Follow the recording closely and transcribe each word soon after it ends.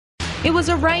It was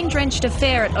a rain-drenched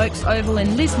affair at Oaks Oval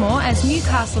in Lismore as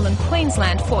Newcastle and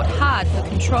Queensland fought hard for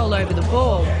control over the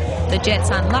ball. The Jets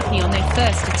unlucky on their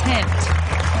first attempt.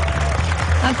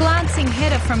 A glancing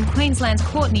header from Queensland's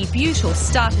Courtney Butel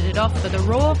started it off for the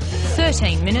Roar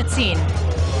 13 minutes in.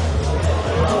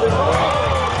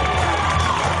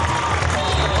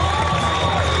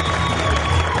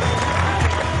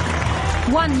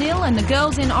 "1-0 and the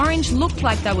girls in orange looked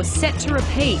like they were set to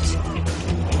repeat.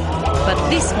 But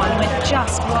this one went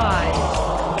just wide.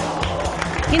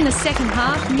 In the second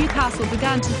half, Newcastle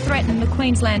began to threaten the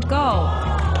Queensland goal.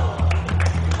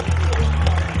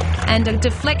 And a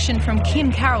deflection from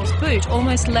Kim Carroll's boot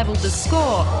almost levelled the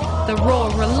score. The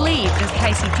Roar relieved as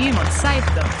Casey Dumont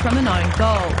saved them from an own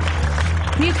goal.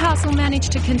 Newcastle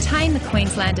managed to contain the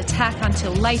Queensland attack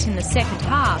until late in the second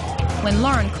half, when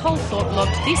Lauren Colthorpe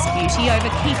lobbed this beauty over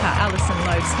keeper Alison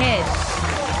Loeb's head.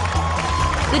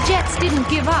 The Jets didn't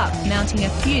give up, mounting a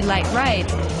few late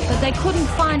raids, but they couldn't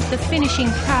find the finishing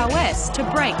prowess to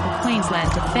break the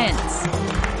Queensland defence.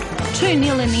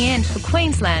 2-0 in the end for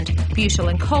Queensland. Butel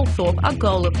and Colthorpe a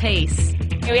goal apiece.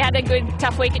 We had a good,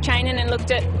 tough week of training and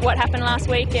looked at what happened last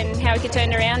week and how we could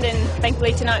turn it around, and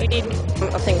thankfully tonight we did.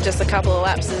 I think just a couple of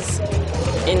lapses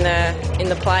in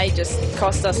the play just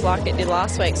cost us like it did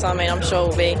last week, so I mean I'm sure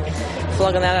we'll be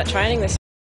flogging that at training this